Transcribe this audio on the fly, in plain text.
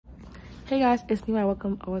Hey guys, it's me,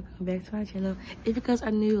 welcome back to my channel. If you guys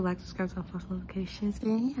are new, like, subscribe, turn on post notifications,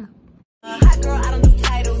 and yeah. Hot girl, I don't do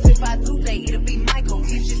titles. If I do, they it'll be Michael.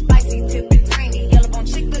 Keep shit spicy, tipping tiny. Yellow bone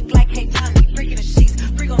chick look like Hey Johnny. Freaking the sheets,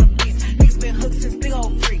 freak on the beats. Niggas been hooked since big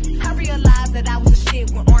old freak. I realized that I was a shit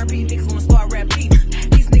when R&B niggas wanna start rap beat.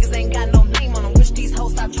 These niggas ain't got no name on them. Wish these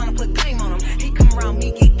hoes stop trying to put claim on them. He come around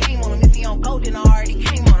me, get game on him. If he don't go, then I already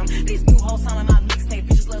came on him. These new hoes sound like my mixtape.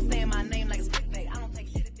 Bitches love saying my name like it's clickbait. I don't take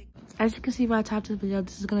shit if they... As you can see by the top of this video,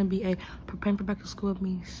 this is gonna be a preparing for back to school with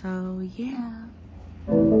me. So yeah.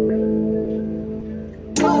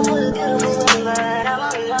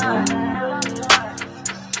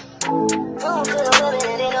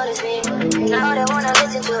 Now they wanna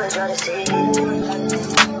listen to us, try to see.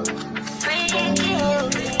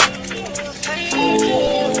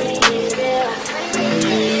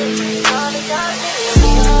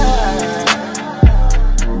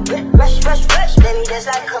 Rush, baby, just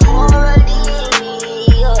like a morally.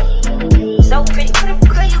 So pretty,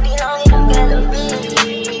 girl, you be lonely, don't get me.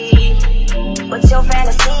 What's your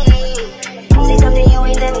fantasy? Say something you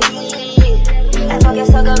ain't never need. I forget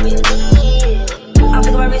suck up real deep. I'm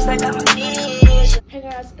with my wrist like I'm a bitch. Hey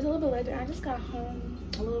guys, it's a little bit later. I just got home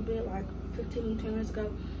a little bit, like 15 minutes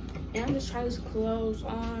ago. And I'm just trying these clothes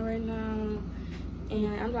on right now.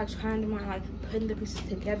 And I'm like trying to like putting the pieces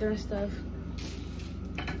together and stuff.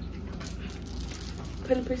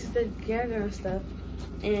 And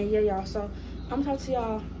yeah, y'all, so I'm gonna talk to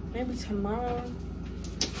y'all maybe tomorrow,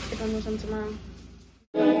 if I'm doing something tomorrow.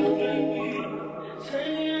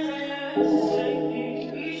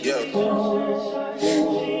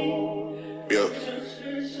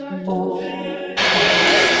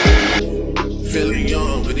 Feeling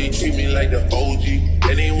young, but they treat me like the OG.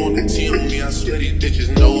 And they want the tea on me, I swear these bitches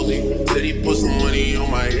nosy. Said he put some money on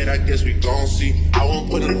my head, I guess we gon' see. I won't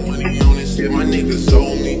put no money on this shit, my niggas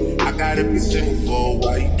owe me. I gotta be single for a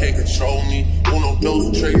while, you can't control me. Who know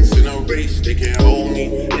those traits in a race, they can't hold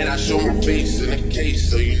me. And I show my face in a case,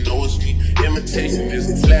 so you know it's me. Imitation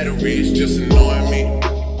isn't flattery, it's just annoying me.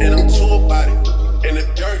 And I'm too about it. And the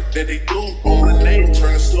dirt that they do on my name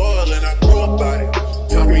turn to soil, and I grew about it.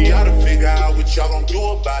 Tell me how to figure out what y'all gon' do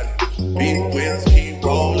about it. Big wheels keep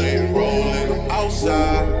rolling, I'm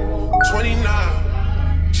outside. 29,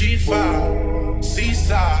 G5,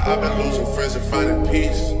 Seaside. I've been losing friends and finding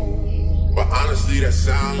peace. But honestly, that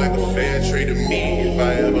sounds like a fair trade to me. If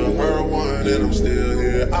I ever heard one, and I'm still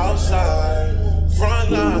here outside.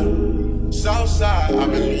 Front line, south side. I've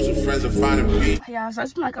been losing friends and finding peace. Hey y'all, so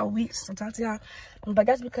it's been like a week since I talked to y'all. But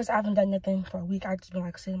that's because I haven't done nothing for a week. I've just been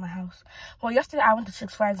like sitting in my house. Well, yesterday I went to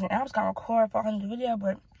Six Flags and I was gonna record for the video,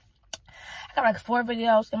 but I got like 4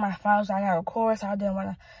 videos in my files I gotta record, so I didn't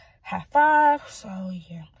wanna have 5. So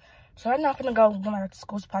yeah. So right now I'm gonna go get my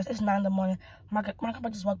school supplies. It's 9 in the morning. My grandpa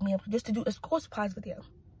just woke me up just to do a school supplies video.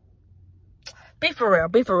 Be for real,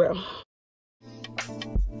 be for real.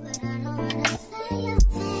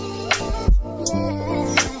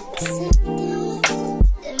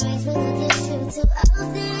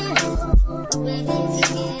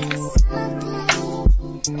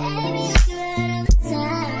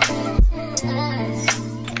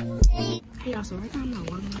 Hey y'all, so right now I'm not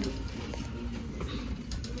walking.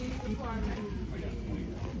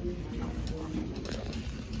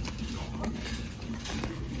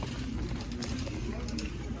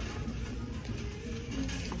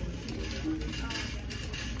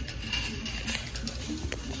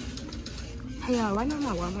 Hey y'all, right now I'm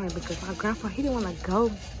not Walmart because my grandpa, he didn't want to go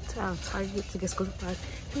to Target to get school supplies.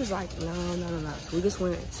 He was like, no. So we just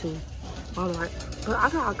went to Walmart. But I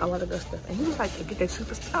got like a lot of good stuff. And he was like, get the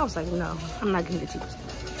cheapest stuff. I was like, no, I'm not getting the cheapest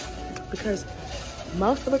stuff. Because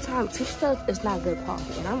most of the time, cheap stuff is not good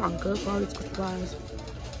quality. And I want good quality school supplies.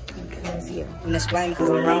 Because, yeah. I'm just playing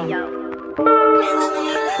because I'm wrong.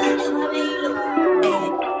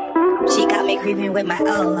 She got me creeping with my she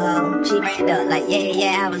ran up like,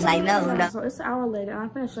 yeah. I was like, no. So it's an hour later. I'm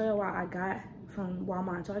going to show you what I got from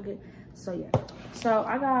Walmart and Target. So, yeah. So,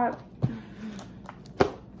 I got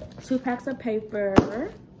 2 packs of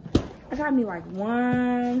paper. I got me like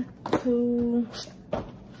 1, 2,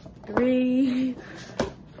 3,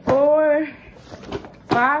 4,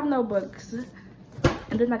 5 notebooks.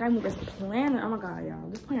 And then I got me this planner. Oh my god, y'all.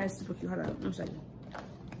 This planner is super cute. Hold on, let me show you.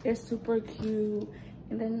 It's super cute.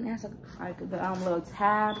 And then it has like the little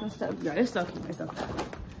tabs and stuff. Yeah, it's so cute. It's so cute.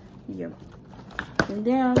 Yeah. And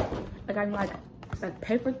then I got me like this like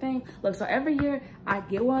paper thing. Look, so every year I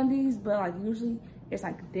get one of these, but like usually it's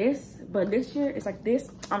like this. But this year it's like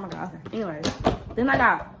this. Oh my god. Okay. Anyways, then I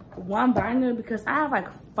got 1 binder because I have like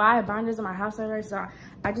 5 binders in my house already, so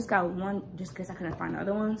I just got 1 just in case I couldn't find the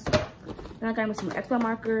other ones. Then I got me some extra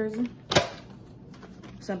markers.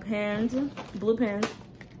 some pens, blue pens,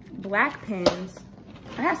 black pens.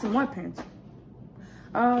 I have some more pens.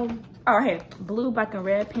 Oh, here, blue, black, and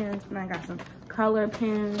red pens. And I got some color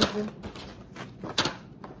pens,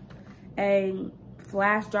 a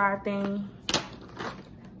flash drive thing,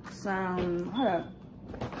 some, hold up.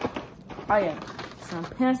 Oh yeah, some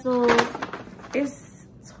pencils. It's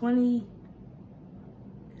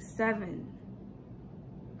 27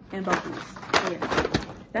 in both of these. So yeah.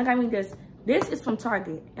 Then I got me this. This is from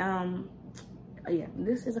Target. Oh yeah,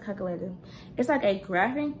 this is a calculator. It's like a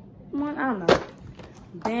graphic one. I don't know.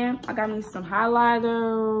 Then I got me some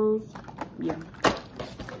highlighters. Yeah.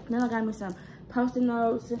 Then I got me some Post-it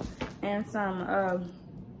notes and some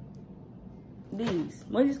these.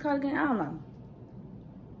 What is this called again? I don't know.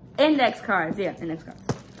 Index cards. Yeah, index cards.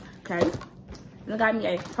 Okay. Then I got me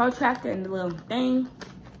a protractor and the little thing.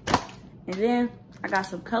 And then I got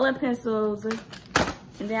some color pencils. And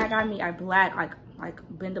then I got me a black, like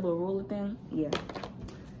bendable ruler thing. Yeah.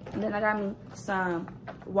 And then I got me some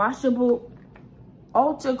washable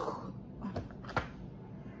ultra.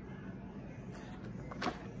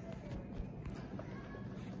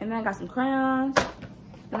 And then I got some crayons. And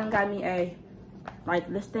then I got me a, like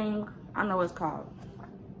this thing. I don't know what it's called.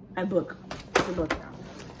 A book. It's a book.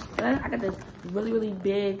 And then I got this really, really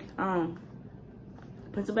big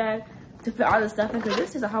pencil bag to fit all this stuff in, because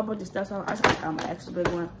this is a whole bunch of stuff, so I just got my extra big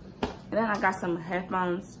one. And then I got some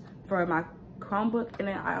headphones for my Chromebook, and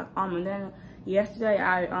then yesterday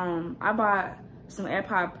I bought some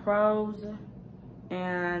AirPod Pros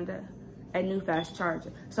and a new fast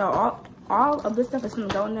charger. So all of this stuff is gonna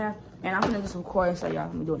go in there, and I'm gonna just record and show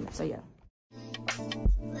y'all me doing it. So yeah.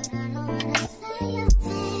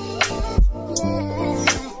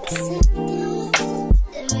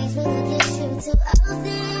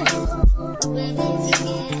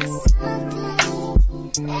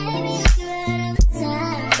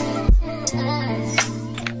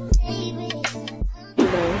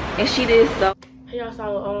 And she did so. Hey y'all,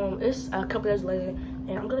 so it's a couple days later,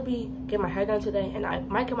 and I'm gonna be getting my hair done today, and I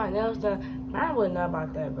might get my nails done. I don't really know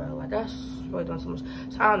about that, bro. Like, that's really doing so much.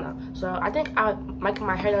 So I don't know. So I think I might get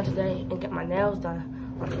my hair done today and get my nails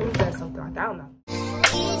done on Tuesday or something like that. I don't know.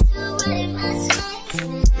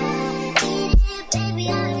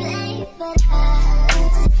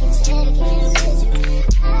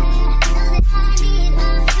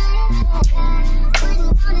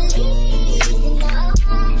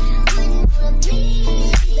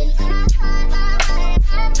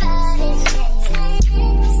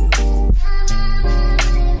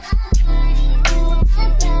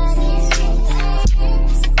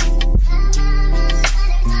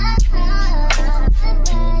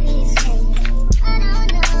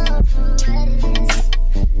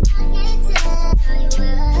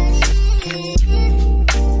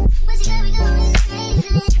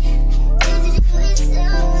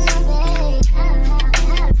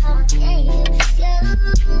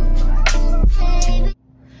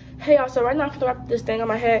 Hey y'all, so right now I'm gonna wrap this thing on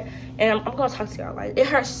my head, and I'm gonna talk to y'all. Like, it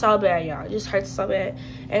hurts so bad, y'all. It just hurts so bad.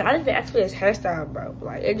 And I didn't even ask for this hairstyle, bro.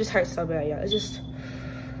 Like, it just hurts so bad, y'all. It just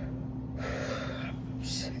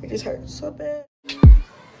hurts so bad.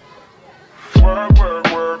 Work, work,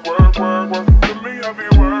 work, work, work, work. To me, I be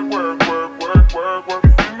work, work, work, work, work, work.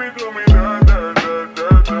 You see me do me that.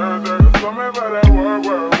 Tell me about that work,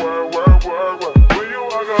 work, work, work, work, work. When you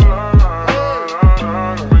walk a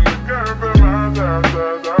line, when you can't feel my job.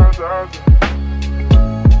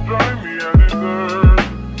 Join me at dessert.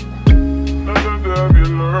 Nothing to have you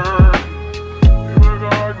learn. You look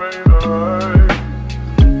like me tonight.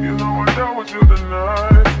 You know I dealt with you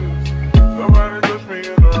tonight. Nobody touched me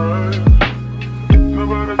in the rain.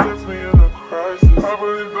 Nobody touched me in a crisis. I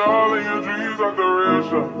believe all of your dreams are the real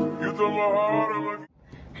shot. You took my heart and my...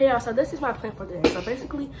 Hey y'all, so this is my plan for today. So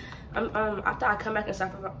basically, after I come back and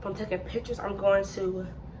stuff from taking pictures, I'm going to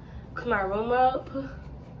clean my room up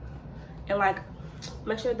and like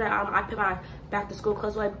make sure that I put my back to school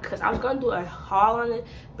clothes away, because I was gonna do a haul on it,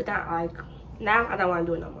 but then now I don't want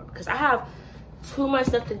to do it no more because I have too much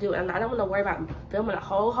stuff to do, and I don't want to worry about filming a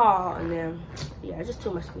whole haul, and then yeah, it's just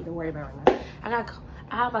too much for me to worry about right now.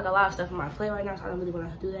 I have like a lot of stuff on my plate right now, so I don't really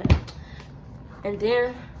want to do that. And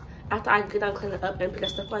then after I get done cleaning up and pick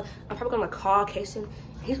that stuff up, I'm probably gonna call Kason.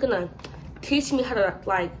 He's gonna teach me how to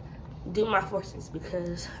like do my forces,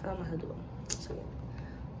 because I don't know how to do them. So yeah.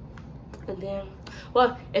 And then,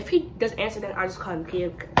 well, if he doesn't answer, then I'll just call him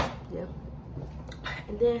kid, because yeah.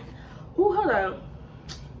 And then, ooh, hold on.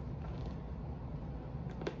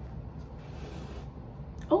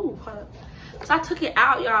 Oh, hold up. So I took it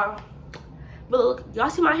out, y'all. But look, y'all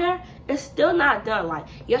see my hair? It's still not done. Like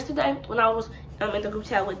yesterday when I was in the group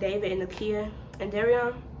chat with David and Nakia and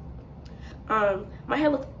Darion. My hair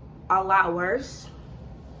looked a lot worse,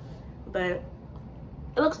 but it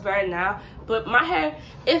looks better now. But my hair,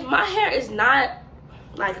 if my hair is not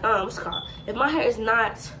like what's it called? If my hair is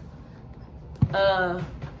not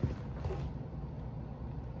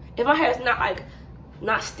if my hair is not like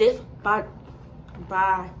not stiff by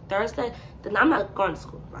Thursday, then I'm not going to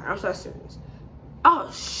school. Like, I'm so serious.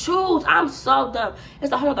 Oh shoot, I'm so dumb. It's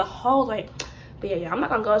the whole like. But yeah, I'm not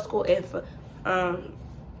gonna go to school if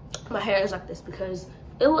my hair is like this, because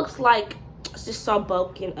it looks like it's just so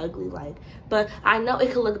bulky and ugly. Like, but I know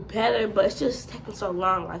it could look better, but it's just taking so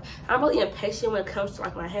long. Like, I'm really impatient when it comes to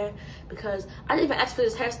like my hair, because I didn't even ask for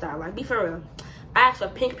this hairstyle. Like, be for real, I asked for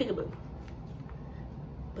pink peekaboo.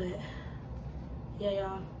 But yeah,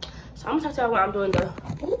 y'all. So I'm gonna talk to y'all when I'm doing the.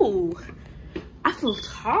 Ooh, I feel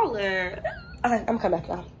taller. Okay, I'm gonna come back,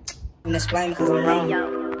 y'all. I'm explaining because I'm wrong.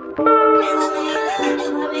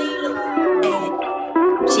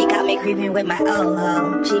 She caught me creeping with my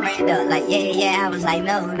oh. She ran up like yeah. I was like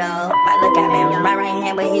no. My look at me was my right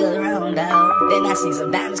hand, but he was wrong though. Then I seen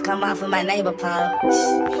some diamonds come off of my neighbor purse,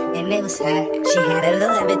 and it was her. She had a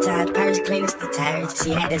Louis Vuitton purse, clean as the turds.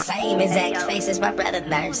 She had the same exact face as my brother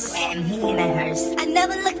nurse, and he in a hearse. I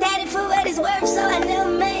never looked at it for what it's worth, so I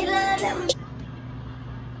never made love.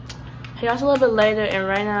 Hey, y'all, it's a little bit later, and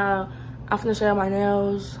right now I'm finna show y'all my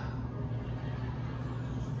nails.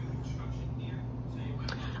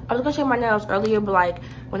 I was gonna show my nails earlier, but like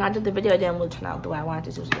when I did the video, it didn't turn out the way I wanted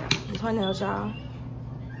it to. So yeah, these my nails, y'all.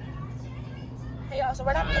 Hey y'all, so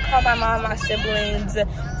right now I'm gonna call my mom and my siblings,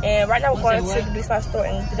 and right now we're going to the beauty supply store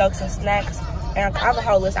and to go get some snacks. And I have a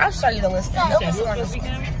whole list. I'll show you the list. So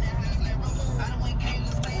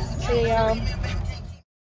yeah, y'all.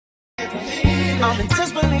 I'm in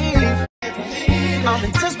disbelief. I'm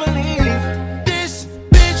in disbelief. This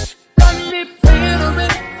bitch got me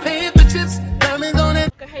paying for chips. Diamonds on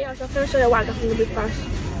it. Okay, hey y'all, so I'm gonna show you what I got from the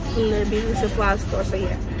beauty supply store. So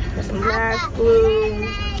yeah, there's some lash glue,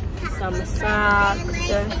 some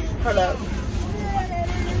socks. Hold up,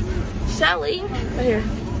 Shelly, right here.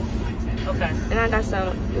 Okay. And I got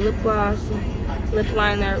some lip gloss, lip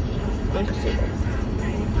liner, and concealer.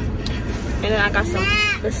 And then I got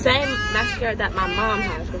the same mascara that my mom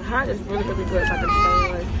has, because hers is really good. It's like the same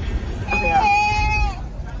one. Okay, y'all.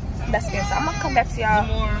 That's it. So I'm gonna come back to y'all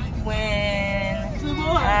when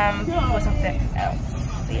what's something else.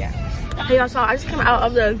 So yeah. Hey y'all, so I just came out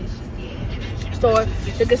of the store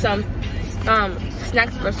to get some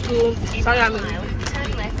snacks for school. So I got me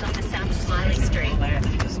Turn left on the South Smiley Street.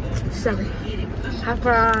 7 hot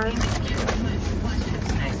fries.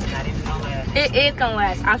 It is gonna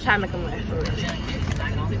last. I'll try to make them last for real.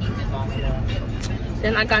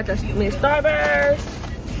 Then I got the mini Starburst.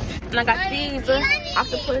 And I got these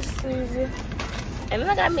octopuses. And then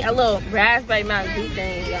I got me a little raspberry Mountain Dew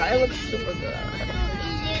thing, y'all. It looks super good.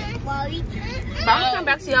 But I'm gonna come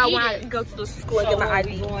back to y'all when I go to the school and get my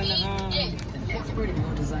ID. Spreading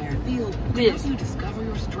your desired field to help you discover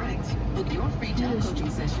your strengths. Book your free time coaching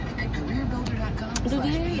session at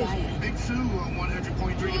careerbuilder.com/EIN. Big Sue on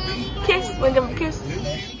 100.3 to B. Kiss. Wanna give him a kiss?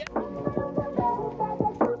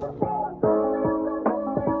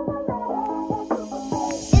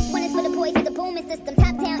 This one is for the boys with the booming system.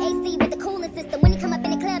 Top down AC with the cooling system. When he come up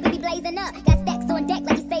in the club, he be blazing up. Got stacks on deck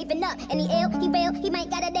like he's saving up. And he ill, he real, he might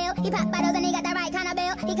got a deal. He pop bottles and he got the right kind of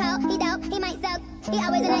bill. He cold, he dope, he might sell. He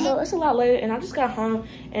always in the So it's a lot later, and I just got home,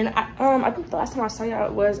 and I think the last time I saw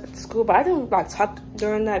y'all was at school, but I didn't like talk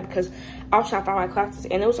during that because I was trying to find my classes,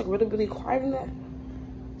 and it was like really quiet in there.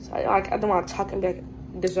 So I don't want to talk and be like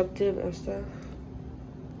disruptive and stuff.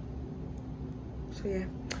 So yeah,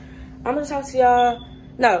 I'm gonna talk to y'all.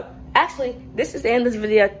 No, actually, this is the end of this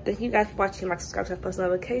video. Thank you guys for watching. Like, subscribe to post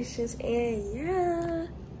notifications, and yeah.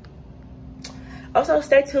 Also,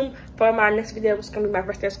 stay tuned for my next video, which is gonna be my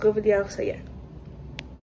first day of school video. So yeah.